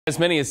As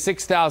many as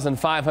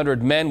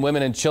 6,500 men,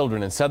 women, and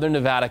children in southern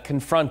Nevada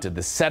confronted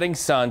the setting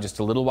sun just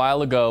a little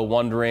while ago,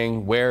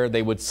 wondering where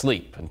they would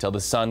sleep until the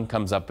sun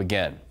comes up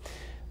again.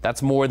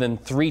 That's more than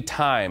 3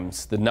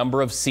 times the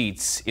number of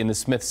seats in the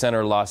Smith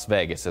Center, Las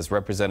Vegas, as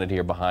represented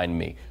here behind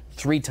me.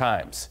 3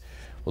 times.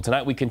 Well,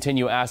 tonight we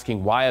continue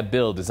asking why a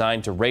bill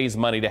designed to raise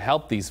money to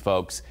help these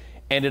folks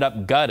ended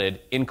up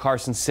gutted in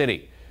Carson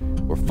City.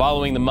 We're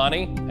following the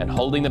money and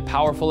holding the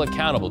powerful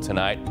accountable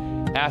tonight,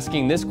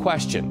 asking this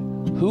question: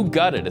 who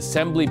gutted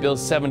Assembly Bill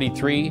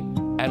 73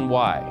 and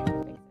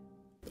why?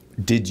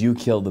 Did you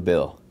kill the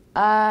bill?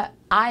 I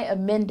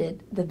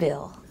amended the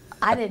bill.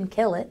 I didn't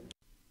kill it.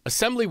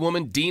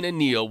 Assemblywoman Dina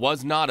Neal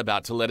was not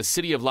about to let a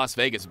City of Las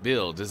Vegas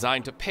bill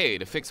designed to pay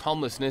to fix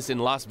homelessness in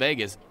Las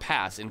Vegas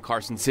pass in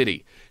Carson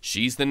City.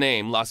 She's the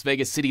name Las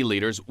Vegas city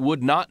leaders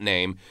would not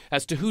name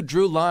as to who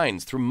drew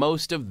lines through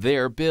most of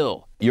their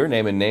bill. You're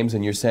naming names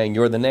and you're saying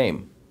you're the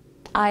name.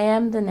 I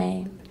am the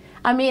name.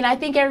 I mean, I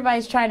think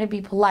everybody's trying to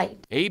be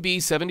polite. AB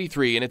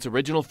 73 in its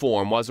original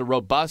form was a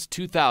robust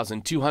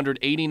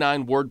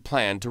 2,289-word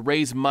plan to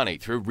raise money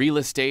through real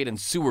estate and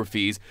sewer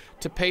fees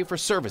to pay for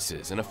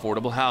services and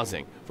affordable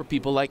housing for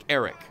people like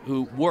Eric,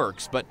 who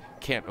works but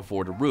can't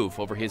afford a roof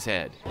over his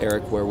head.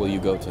 Eric, where will you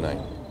go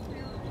tonight?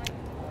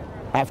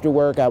 After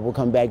work, I will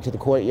come back to the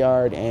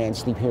courtyard and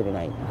sleep here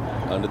tonight.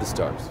 Under the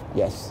stars?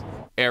 Yes.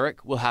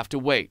 Eric will have to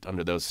wait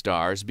under those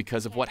stars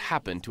because of what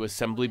happened to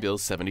Assembly Bill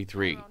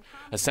 73.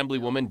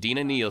 Assemblywoman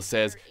Dina Neal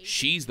says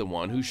she's the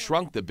one who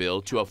shrunk the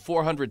bill to a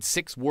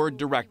 406-word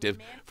directive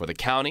for the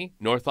county,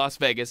 North Las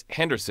Vegas,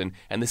 Henderson,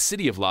 and the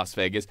city of Las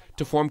Vegas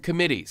to form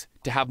committees,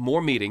 to have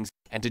more meetings,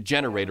 and to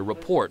generate a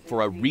report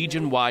for a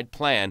region-wide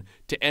plan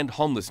to end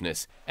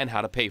homelessness and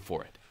how to pay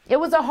for it. It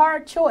was a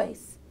hard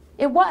choice.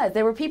 It was.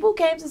 There were people who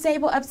came to the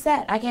table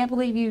upset. I can't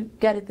believe you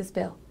gutted this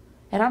bill.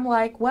 And I'm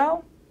like,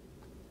 well,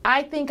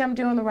 I think I'm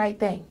doing the right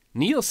thing.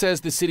 Neal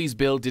says the city's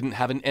bill didn't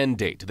have an end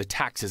date to the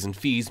taxes and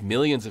fees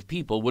millions of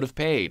people would have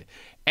paid.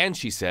 And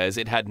she says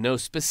it had no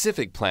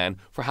specific plan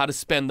for how to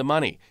spend the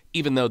money,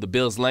 even though the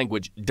bill's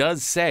language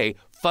does say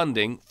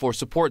funding for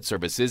support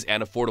services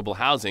and affordable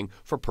housing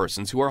for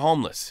persons who are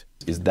homeless.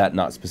 Is that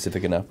not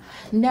specific enough?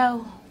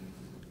 No.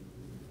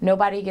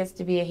 Nobody gets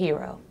to be a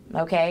hero,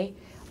 okay?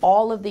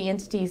 All of the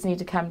entities need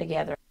to come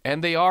together.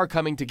 And they are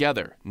coming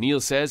together. Neal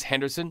says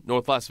Henderson,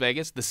 North Las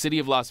Vegas, the city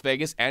of Las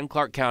Vegas, and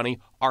Clark County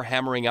are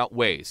hammering out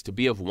ways to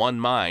be of one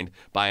mind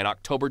by an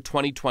October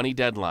 2020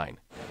 deadline.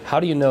 How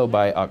do you know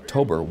by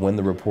October, when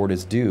the report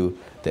is due,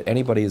 that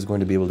anybody is going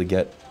to be able to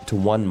get to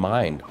one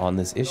mind on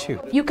this issue?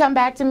 You come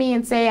back to me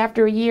and say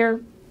after a year,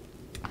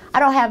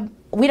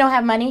 we don't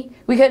have money,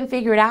 we couldn't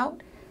figure it out,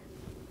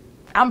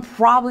 I'm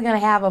probably going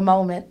to have a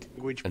moment.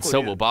 And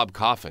so will Bob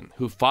Coffin,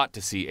 who fought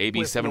to see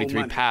AB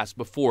 73 passed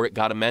before it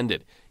got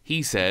amended.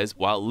 He says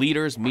while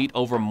leaders meet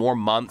over more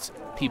months,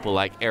 people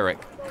like Eric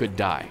could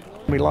die.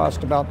 We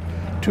lost about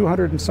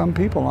 200 and some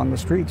people on the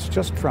streets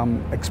just from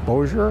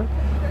exposure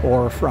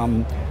or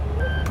from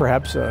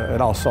perhaps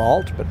an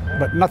assault,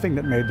 but nothing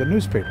that made the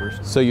newspapers.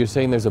 So you're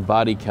saying there's a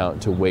body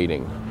count to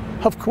waiting?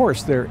 Of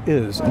course there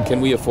is.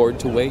 Can we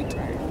afford to wait?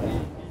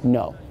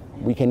 No,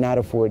 we cannot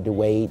afford to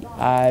wait.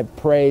 I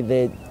pray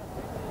that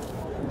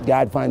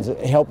God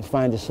helps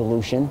find a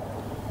solution,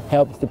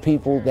 helps the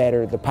people that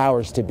are the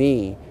powers to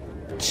be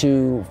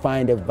to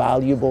find a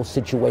valuable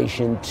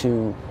situation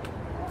to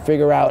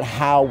figure out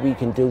how we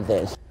can do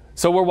this.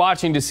 So we're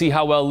watching to see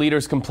how well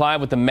leaders comply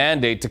with the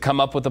mandate to come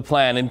up with a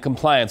plan in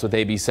compliance with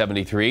AB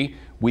 73.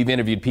 We've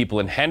interviewed people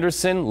in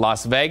Henderson,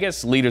 Las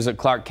Vegas, leaders at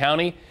Clark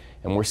County,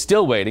 and we're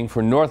still waiting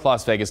for North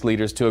Las Vegas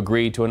leaders to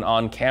agree to an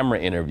on-camera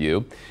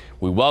interview.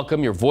 We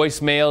welcome your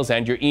voicemails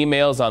and your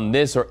emails on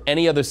this or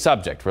any other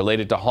subject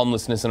related to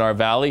homelessness in our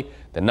valley.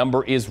 The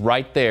number is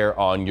right there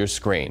on your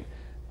screen.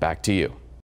 Back to you.